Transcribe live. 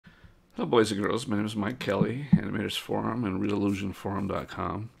Hello boys and girls, my name is Mike Kelly, Animators Forum and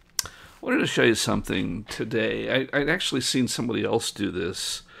RealIllusionForum.com. I wanted to show you something today. I'd actually seen somebody else do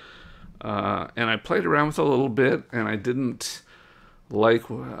this, and I played around with it a little bit, and I didn't like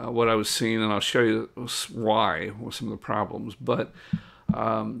what I was seeing, and I'll show you why, what some of the problems. But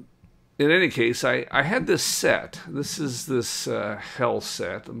in any case, I had this set. This is this hell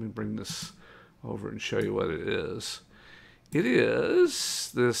set. Let me bring this over and show you what it is. It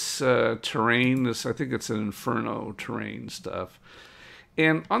is this terrain, I think it's an Inferno terrain stuff.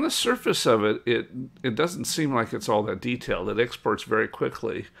 And on the surface of it, it doesn't seem like it's all that detailed. It exports very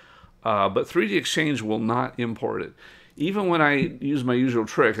quickly, but 3D Exchange will not import it. Even when I use my usual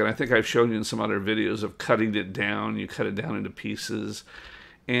trick, and I think I've shown you in some other videos of cutting it down, you cut it down into pieces.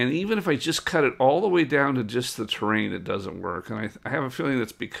 And even if I just cut it all the way down to just the terrain, it doesn't work. And I have a feeling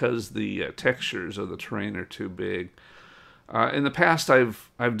that's because the textures of the terrain are too big. In the past, I've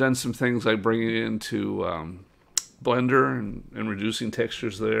done some things like bringing it into Blender and reducing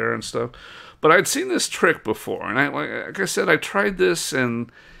textures there and stuff. But I'd seen this trick before, and like I said, I tried this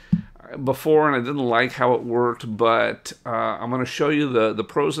before, and I didn't like how it worked. But I'm going to show you the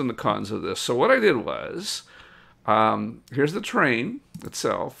pros and the cons of this. So what I did was, here's the terrain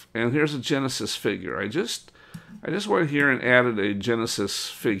itself, and here's a Genesis figure. I just went here and added a Genesis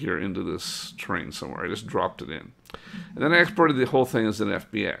figure into this terrain somewhere. I just dropped it in. And then I exported the whole thing as an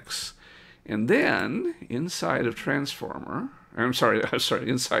FBX. And then, inside of Transformer,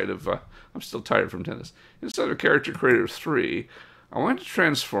 inside of, I'm still tired from tennis. Inside of Character Creator 3, I went to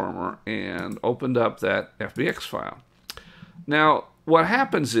Transformer and opened up that FBX file. Now, what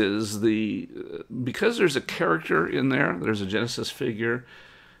happens is, because there's a character in there, there's a Genesis figure,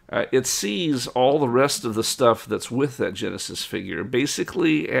 it sees all the rest of the stuff that's with that Genesis figure,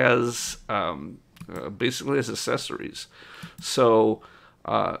 basically as accessories. So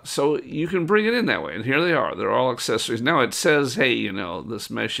you can bring it in that way, and here they are. They're all accessories. Now it says, hey, you know, this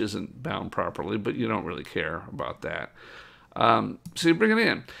mesh isn't bound properly, but you don't really care about that. So you bring it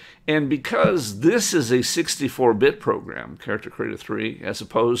in. And because this is a 64-bit program, Character Creator 3, as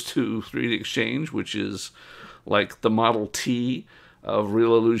opposed to 3D Exchange, which is like the Model T of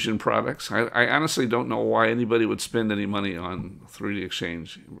Real Illusion products. I honestly don't know why anybody would spend any money on 3D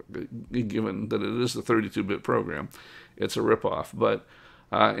Exchange, given that it is a 32-bit program. It's a ripoff. But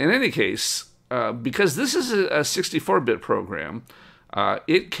in any case, because this is a 64-bit program,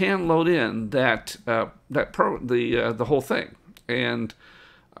 it can load in the whole thing. And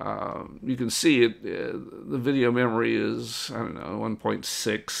you can see it. The video memory is, I don't know,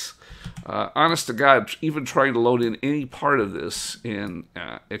 1.6. Honest to God, even trying to load in any part of this in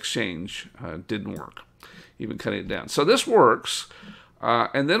Exchange didn't work, even cutting it down. So this works,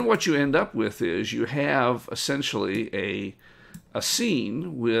 and then what you end up with is you have essentially a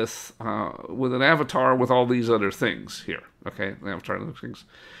scene with an avatar with all these other things here. Okay, the avatar and other things,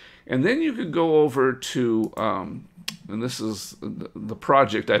 and then you could go over to and this is the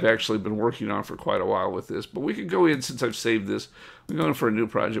project I've actually been working on for quite a while with this, but we could go in, since I've saved this, we're going for a new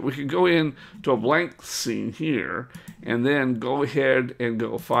project. We could go in to a blank scene here, and then go ahead and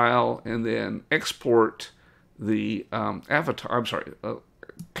go File, and then export the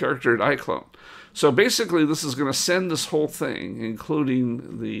character at iClone. So basically, this is going to send this whole thing,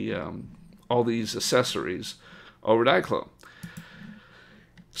 including the all these accessories, over to iClone.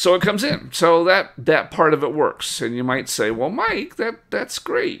 So it comes in. So that part of it works. And you might say, well, Mike, that's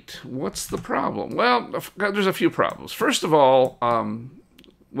great. What's the problem? Well, there's a few problems. First of all,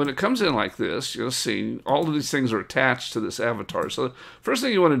 when it comes in like this, you'll see all of these things are attached to this avatar. So the first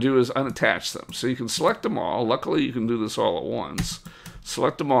thing you want to do is unattach them. So you can select them all. Luckily, you can do this all at once.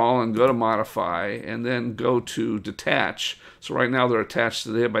 Select them all and go to Modify, and then go to Detach. So right now they're attached to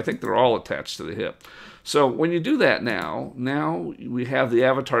the hip. I think they're all attached to the hip. So when you do that now we have the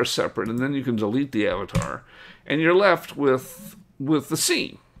avatar separate, and then you can delete the avatar, and you're left with the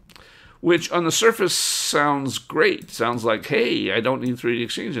scene, which on the surface sounds great. Sounds like, hey, I don't need 3D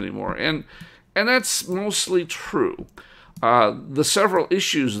Exchange anymore, and that's mostly true. The several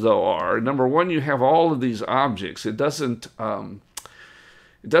issues, though, are, number one, you have all of these objects. It doesn't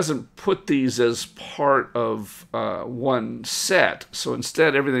put these as part of one set, so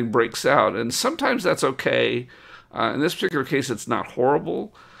instead everything breaks out, and sometimes that's okay. In this particular case, it's not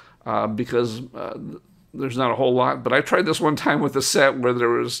horrible because there's not a whole lot, but I tried this one time with a set where there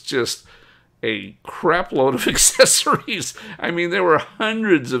was just a crap load of accessories. I mean, there were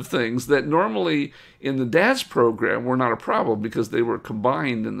hundreds of things that normally in the Daz program were not a problem because they were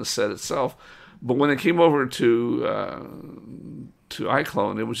combined in the set itself, but when it came over to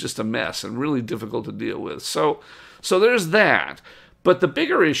iClone, it was just a mess and really difficult to deal with. So there's that. But the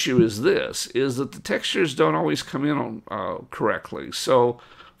bigger issue is this, is that the textures don't always come in correctly. So,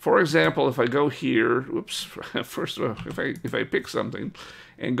 for example, if I go here, whoops, first of all, if I pick something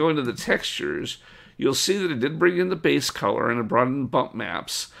and go into the textures, you'll see that it did bring in the base color and it brought in bump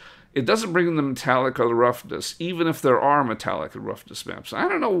maps. It doesn't bring in the metallic or the roughness, even if there are metallic and roughness maps. I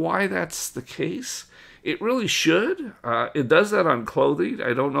don't know why that's the case. It really should. It does that on clothing.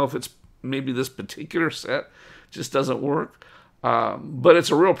 I don't know if it's maybe this particular set just doesn't work. But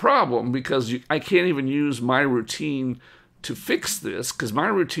it's a real problem because I can't even use my routine to fix this because my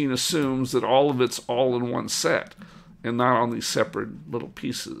routine assumes that all of it's all in one set and not on these separate little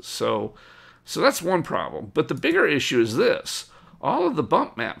pieces. So that's one problem. But the bigger issue is this. All of the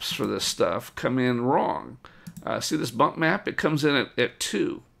bump maps for this stuff come in wrong. See this bump map? It comes in at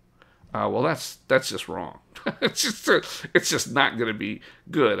 2. Well, that's just wrong. It's just not going to be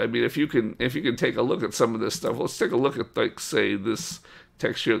good. I mean, if you can take a look at some of this stuff, let's take a look at, like, say, this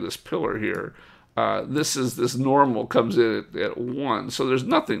texture of this pillar here. This normal comes in at 1, so there's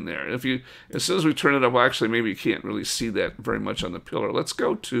nothing there. As soon as we turn it up, well, actually, maybe you can't really see that very much on the pillar. Let's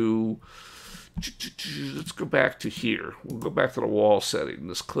go back to here. We'll go back to the wall setting,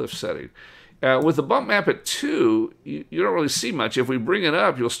 this cliff setting. With the bump map at 2, you don't really see much. If we bring it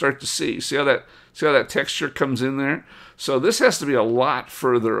up, you'll start to see. See how that texture comes in there? So this has to be a lot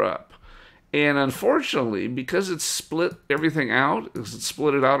further up. And unfortunately, because it's split everything out, it's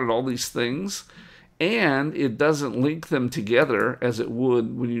split it out at all these things, and it doesn't link them together as it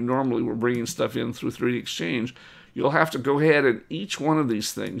would when you normally were bringing stuff in through 3D Exchange, you'll have to go ahead and each one of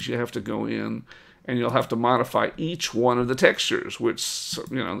these things, you have to go in and you'll have to modify each one of the textures, which,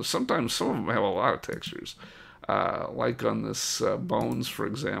 you know, sometimes some of them have a lot of textures. Like on this bones, for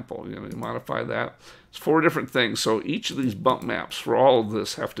example, you modify that. It's 4 different things. So each of these bump maps for all of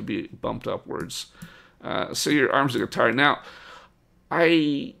this have to be bumped upwards. So your arms are tired. Now,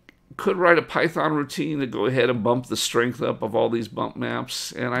 I could write a Python routine to go ahead and bump the strength up of all these bump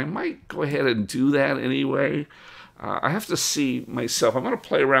maps, and I might go ahead and do that anyway. I have to see myself. I'm going to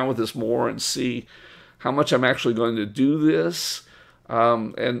play around with this more and see how much I'm actually going to do this,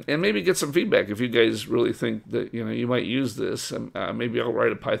 and maybe get some feedback if you guys really think that you might use this. And maybe I'll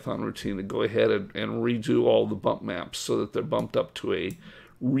write a Python routine to go ahead and redo all the bump maps so that they're bumped up to a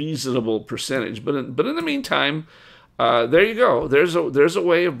reasonable percentage. But in the meantime, there you go. There's a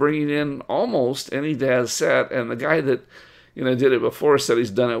way of bringing in almost any Daz set, and the guy that did it before said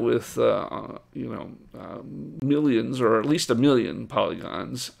he's done it with, millions, or at least 1 million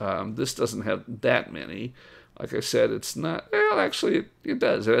polygons. This doesn't have that many. Like I said, it's not, well, actually, it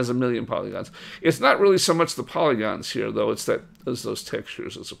does. It has 1 million polygons. It's not really so much the polygons here, though. It's those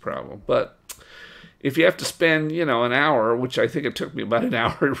textures is a problem. But if you have to spend, an hour, which I think it took me about an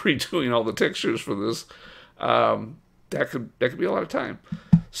hour redoing all the textures for this, that could be a lot of time.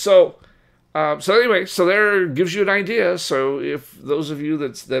 So anyway, there gives you an idea. So if those of you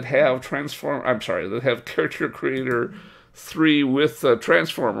that have Character Creator 3 with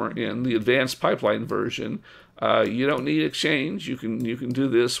Transformer in the advanced pipeline version, you don't need Exchange. You can do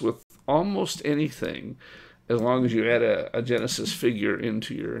this with almost anything, as long as you add a Genesis figure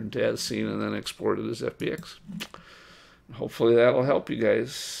into your Daz scene and then export it as FBX. Hopefully that'll help you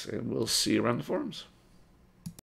guys, and we'll see you around the forums.